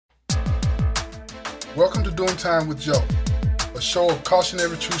Welcome to Doing Time with Joe, a show of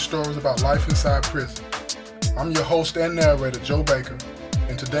cautionary true stories about life inside prison. I'm your host and narrator, Joe Baker,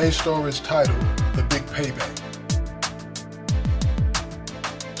 and today's story is titled, The Big Payback.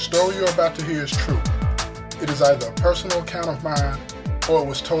 The story you're about to hear is true. It is either a personal account of mine, or it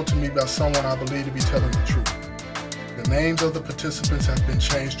was told to me by someone I believe to be telling the truth. The names of the participants have been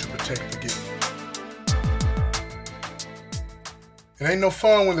changed to protect the guilty. It ain't no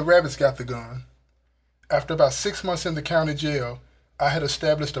fun when the rabbits got the gun. After about 6 months in the county jail, I had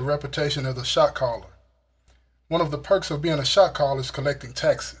established a reputation as a shot caller. One of the perks of being a shot caller is collecting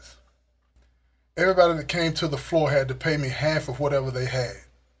taxes. Everybody that came to the floor had to pay me half of whatever they had.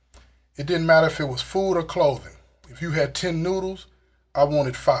 It didn't matter if it was food or clothing. If you had 10 noodles, I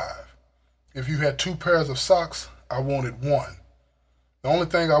wanted 5. If you had 2 pairs of socks, I wanted 1. The only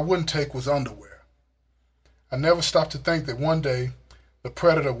thing I wouldn't take was underwear. I never stopped to think that one day the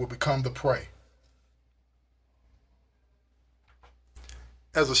predator would become the prey.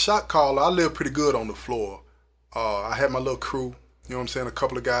 As a shot caller, I lived pretty good on the floor. I had my little crew, you know what I'm saying, a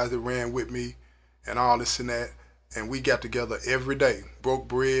couple of guys that ran with me and all this and that, and we got together every day, broke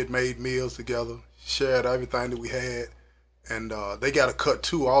bread, made meals together, shared everything that we had, and they got a cut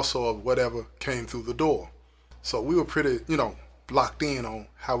too also of whatever came through the door. So we were pretty, locked in on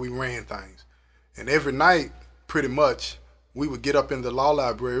how we ran things. And every night, pretty much, we would get up in the law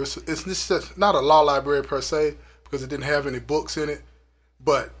library. It's just not a law library per se, because it didn't have any books in it,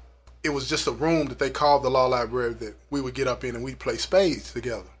 but it was just a room that they called the law library that we would get up in and we'd play spades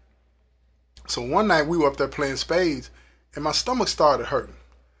together. So one night we were up there playing spades and my stomach started hurting.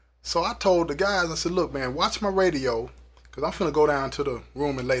 So I told the guys, I said, look, man, watch my radio because I'm finna go down to the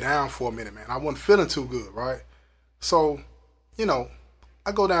room and lay down for a minute, man. I wasn't feeling too good, right? So,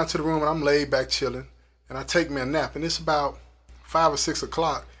 I go down to the room and I'm laid back chilling and I take me a nap and it's about 5 or 6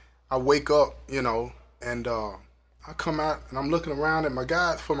 o'clock. I wake up, and I come out and I'm looking around at my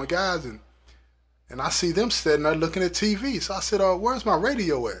guys and I see them sitting there looking at TV. So I said, where's my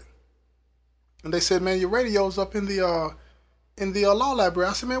radio at? And they said, man, your radio's up in the law library.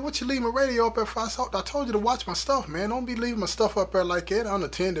 I said, man, what you leave my radio up there for? I told you to watch my stuff, man. Don't be leaving my stuff up there like that,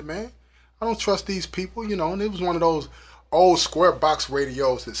 unattended, man. I don't trust these people, and it was one of those old square box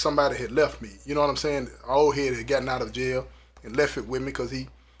radios that somebody had left me. You know what I'm saying? The old head had gotten out of jail and left it with me because he,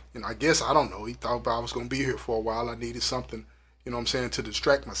 I guess, I don't know, he thought I was going to be here for a while. I needed something, to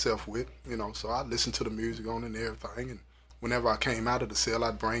distract myself with, so I listened to the music on and everything. And whenever I came out of the cell,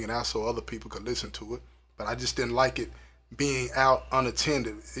 I'd bring it out so other people could listen to it. But I just didn't like it being out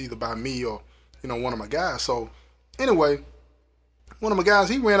unattended, either by me or, one of my guys. So anyway, one of my guys,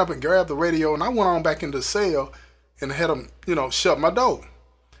 he ran up and grabbed the radio and I went on back into the cell and had him, shut my door.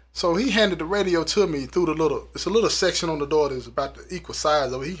 So he handed the radio to me through it's a little section on the door that's about the equal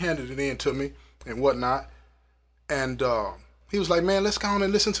size of it. He handed it in to me and whatnot. And he was like, man, let's go on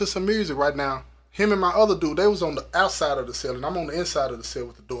and listen to some music right now. Him and my other dude, they was on the outside of the cell and I'm on the inside of the cell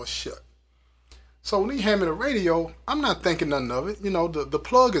with the door shut. So when he handed me the radio, I'm not thinking nothing of it. The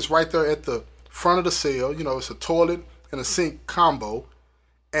plug is right there at the front of the cell. It's a toilet and a sink combo.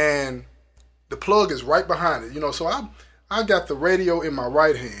 And the plug is right behind it. So I got the radio in my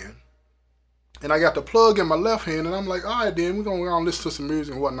right hand and I got the plug in my left hand and I'm like, all right, then we're going to listen to some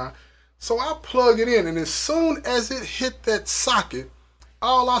music and whatnot. So I plug it in and as soon as it hit that socket,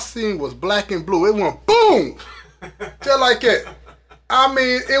 all I seen was black and blue. It went boom, just like that. I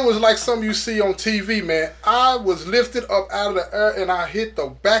mean, it was like something you see on TV, man. I was lifted up out of the air and I hit the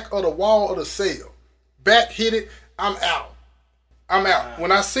back of the wall of the cell. Back hit it, I'm out.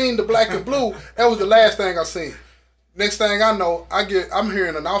 When I seen the black and blue, that was the last thing I seen. Next thing I know, I'm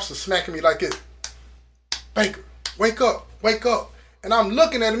hearing an officer smacking me like this. Baker, wake up. And I'm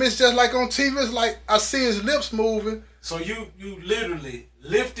looking at him, it's just like on TV, it's like I see his lips moving. So you literally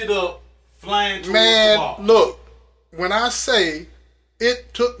lifted up, flying towards the wall. Man, look, when I say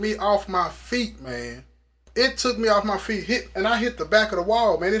it took me off my feet, man. It took me off my feet, and I hit the back of the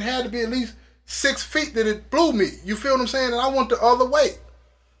wall, man. It had to be at least 6 feet that it blew me. You feel what I'm saying? And I went the other way.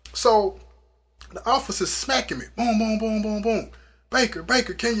 So the officer's smacking me. Boom, boom, boom, boom, boom. Baker,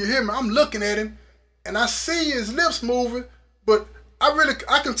 can you hear me? I'm looking at him, and I see his lips moving, but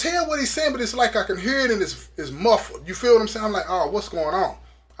I can tell what he's saying, but it's like I can hear it and it's muffled. You feel what I'm saying? I'm like, oh, what's going on?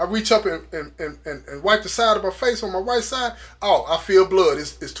 I reach up and wipe the side of my face on my right side. Oh, I feel blood.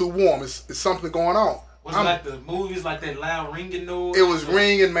 It's too warm. It's something going on. Was it like the movies, like that loud ringing noise? It was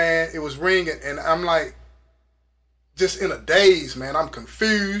ringing, man. It was ringing, and I'm like, just in a daze, man. I'm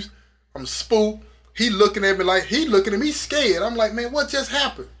confused. I'm spooked. He looking at me, he's scared. I'm like, man, what just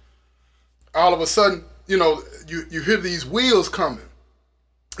happened? All of a sudden, you hear these wheels coming.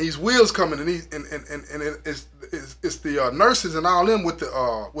 these wheels coming, and it's the nurses and all them with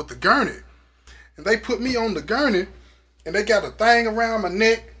the gurney, and they put me on the gurney, and they got a thing around my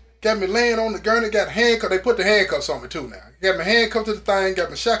neck, got me laying on the gurney, got handcuffs. They put the handcuffs on me too now. Got me handcuffed to the thing, got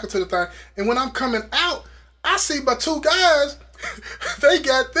me shackled to the thing, and when I'm coming out, I see my two guys. They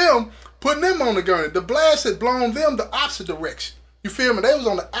got them putting them on the gurney. The blast had blown them the opposite direction. You feel me? They was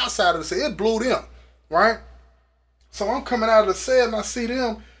on the outside of the cell. It blew them, right? So I'm coming out of the cell and I see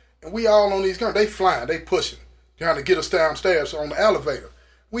them, and we all on these gurneys. They flying, they pushing, trying to get us downstairs on the elevator.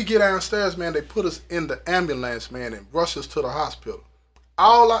 We get downstairs, man. They put us in the ambulance, man, and rush us to the hospital.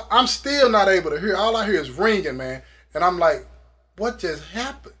 I'm still not able to hear. All I hear is ringing, man. And I'm like, what just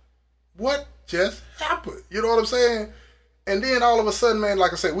happened? What just happened? You know what I'm saying? And then all of a sudden, man,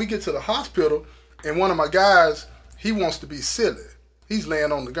 like I said, we get to the hospital, and one of my guys, he wants to be silly. He's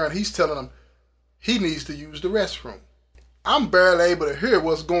laying on the gurney. He's telling them he needs to use the restroom. I'm barely able to hear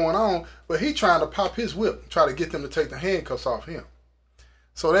what's going on, but he trying to pop his whip, try to get them to take the handcuffs off him.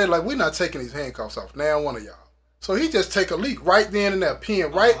 So they're like, we're not taking these handcuffs off. Now one of y'all. So he just take a leak right then and there,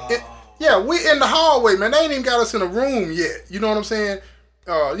 peeing right in. Yeah, we in the hallway, man. They ain't even got us in a room yet. You know what I'm saying?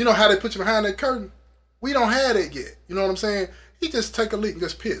 You know how they put you behind that curtain? We don't have it yet. You know what I'm saying? He just take a leak and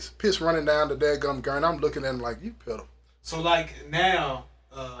just piss. Piss running down the daggum gurney. I'm looking at him like, you piddle. So like now,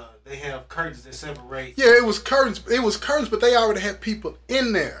 they have curtains that separate. Yeah, it was curtains. It was curtains, but they already had people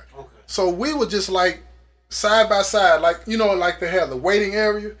in there. Okay. So we were just like side by side, like, you know, like they had the waiting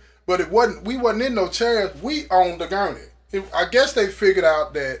area, but we wasn't in no chairs. We owned the gurney. I guess they figured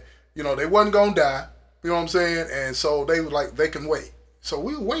out that, you know, they wasn't gonna die. You know what I'm saying? And so they was like, they can wait. So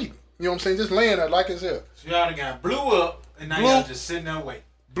we were waiting. You know what I'm saying? Just laying there like it's here. So y'all done got blew up, and now y'all just sitting there waiting.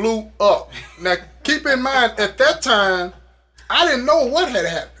 Blew up. Now, keep in mind, at that time, I didn't know what had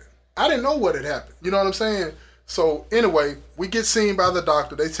happened. I didn't know what had happened. You know what I'm saying? So, anyway, we get seen by the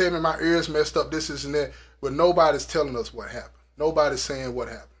doctor. They tell me my ears messed up, this and that, but nobody's telling us what happened. Nobody's saying what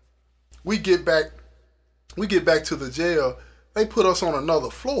happened. We get back to the jail. They put us on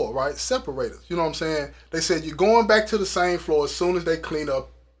another floor, right? Separate us. You know what I'm saying? They said, you're going back to the same floor as soon as they clean up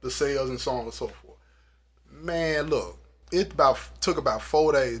the cells and so on and so forth. Man, look, it took about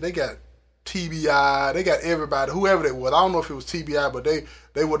 4 days. They got TBI, they got everybody, whoever they was. I don't know if it was TBI, but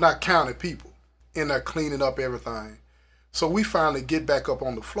they were not counting people in there cleaning up everything. So we finally get back up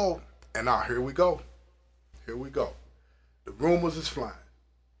on the floor, and now here we go. Here we go. The rumors is flying.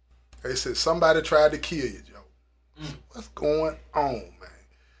 They said somebody tried to kill you, Joe. What's going on, man?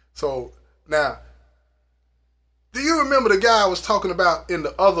 So now, do you remember the guy I was talking about in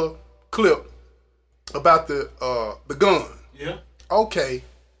the other clip about the gun? Yeah. Okay,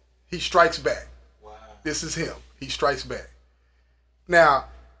 he strikes back. Wow. This is him. He strikes back. Now,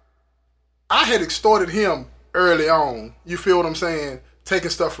 I had extorted him early on. You feel what I'm saying?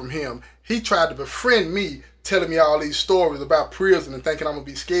 Taking stuff from him. He tried to befriend me, telling me all these stories about prison and thinking I'm going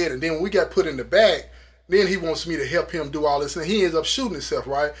to be scared. And then when we got put in the back, then he wants me to help him do all this. And he ends up shooting himself,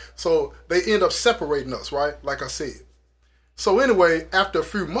 right? So they end up separating us, right? Like I said. So anyway, after a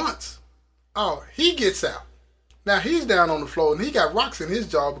few months, he gets out. Now he's down on the floor and he got rocks in his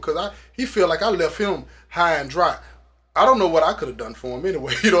jaw because he feel like I left him high and dry. I don't know what I could have done for him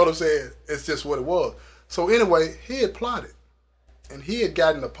anyway. You know what I'm saying? It's just what it was. So anyway, he had plotted. And he had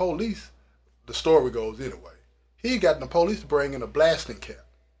gotten the police, the story goes anyway, he had gotten the police to bring in a blasting cap.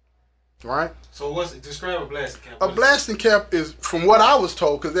 Right? So describe a blasting cap? A blasting cap is, from what I was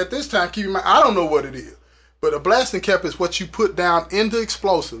told, because at this time, keep in mind, I don't know what it is. But a blasting cap is what you put down into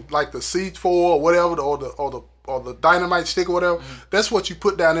explosive, like the C4 or whatever, or the dynamite stick or whatever. Mm-hmm. That's what you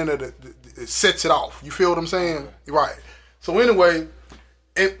put down in it. It sets it off. You feel what I'm saying? Okay. Right. So anyway,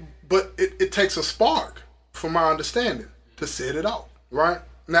 it takes a spark, from my understanding, to set it off. Right?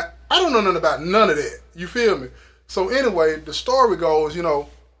 Now, I don't know nothing about none of that. You feel me? So anyway, the story goes,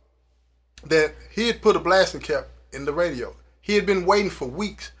 that he had put a blasting cap in the radio. He had been waiting for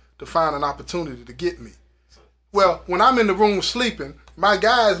weeks to find an opportunity to get me. Well, when I'm in the room sleeping, my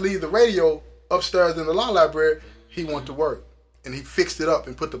guys leave the radio upstairs in the law library. He went to work, and he fixed it up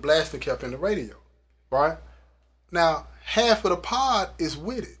and put the blasting cap in the radio, right? Now, half of the pod is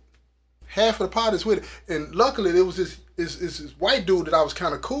with it. Half of the pod is with it. And luckily, there was this white dude that I was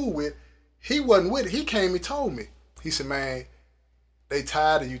kind of cool with. He wasn't with it. He came and told me. He said, man, they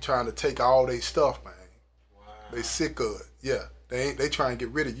tired of you trying to take all their stuff, man. Wow. They sick of it. Yeah, they trying to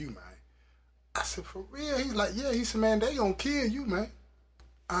get rid of you, man. I said, for real? He's like, yeah. He said, man, they gonna kill you, man.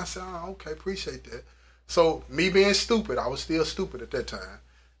 I said, oh, okay, appreciate that. So me being stupid, I was still stupid at that time.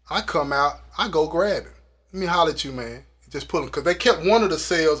 I come out, I go grab him. Let me holler at you, man. Just pulling, because they kept one of the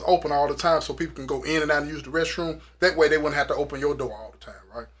cells open all the time so people can go in and out and use the restroom. That way they wouldn't have to open your door all the time,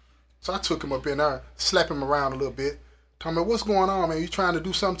 right? So I took him up in there, slapped him around a little bit. Told me, what's going on, man? You trying to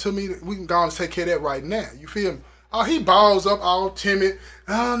do something to me? We can go on and take care of that right now. You feel me? Oh, he balls up all timid.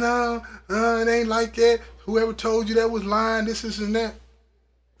 Oh, no, it ain't like that. Whoever told you that was lying, this and that.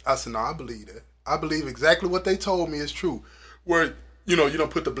 I said, no, I believe that. I believe exactly what they told me is true. Where, you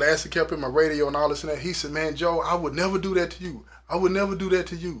don't put the blaster cap in my radio and all this and that. He said, man, Joe, I would never do that to you. I would never do that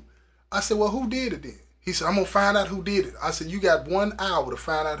to you. I said, well, who did it then? He said, I'm going to find out who did it. I said, you got 1 hour to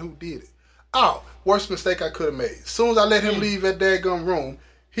find out who did it. Oh, worst mistake I could have made. As soon as I let him leave that daggum room,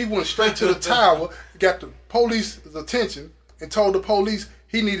 he went straight to the tower, got the police's attention, and told the police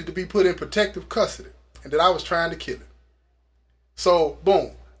he needed to be put in protective custody and that I was trying to kill him. So,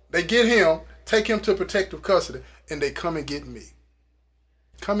 boom. They get him, take him to protective custody, and they come and get me.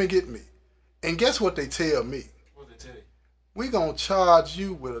 Come and get me. And guess what they tell me? What they tell you? We gonna charge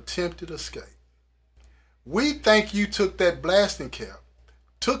you with attempted escape. We think you took that blasting cap,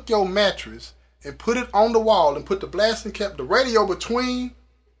 took your mattress, and put it on the wall and put the blasting cap, the radio between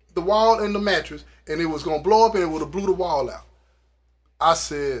the wall and the mattress, and it was gonna blow up and it would have blew the wall out. I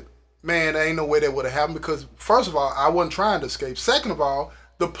said, man, there ain't no way that would have happened because, first of all, I wasn't trying to escape. Second of all,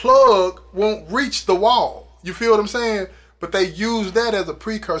 the plug won't reach the wall. You feel what I'm saying? But they used that as a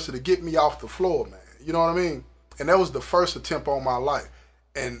precursor to get me off the floor, man. You know what I mean? And that was the first attempt on my life.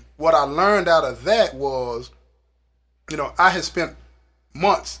 And what I learned out of that was, I had spent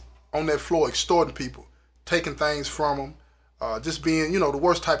months on that floor extorting people, taking things from them, just being, the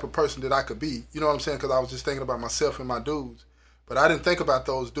worst type of person that I could be. You know what I'm saying? Because I was just thinking about myself and my dudes. But I didn't think about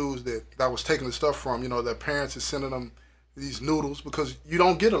those dudes that I was taking the stuff from. Their parents is sending them these noodles because you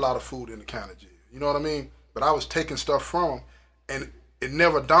don't get a lot of food in the county jail. You know what I mean? But I was taking stuff from them, and it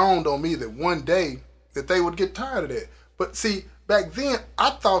never dawned on me that one day that they would get tired of that. But see, back then,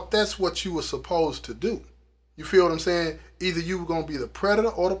 I thought that's what you were supposed to do. You feel what I'm saying? Either you were going to be the predator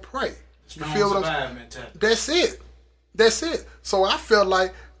or the prey. You feel what I'm saying? That's it. That's it. So I felt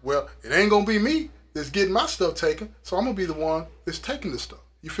like, well, it ain't going to be me that's getting my stuff taken, so I'm going to be the one that's taking the stuff.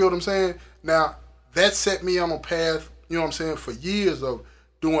 You feel what I'm saying? Now, that set me on a path, for years of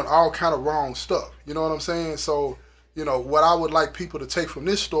doing all kind of wrong stuff. You know what I'm saying? So, what I would like people to take from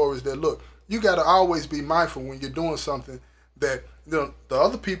this story is that, look, you got to always be mindful when you're doing something that, the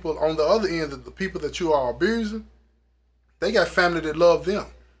other people on the other end, the people that you are abusing, they got family that love them.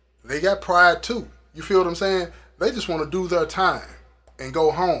 They got pride too. You feel what I'm saying? They just want to do their time and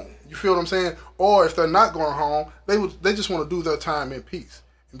go home. You feel what I'm saying? Or if they're not going home, they just want to do their time in peace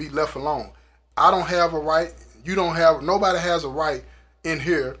and be left alone. I don't have a right. Nobody has a right in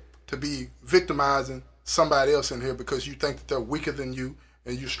here to be victimizing somebody else in here because you think that they're weaker than you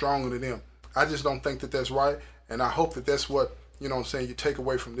and you're stronger than them. I just don't think that that's right, and I hope that that's what, you take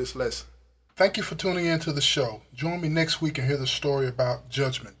away from this lesson. Thank you for tuning in to the show. Join me next week and hear the story about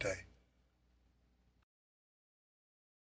Judgment Day.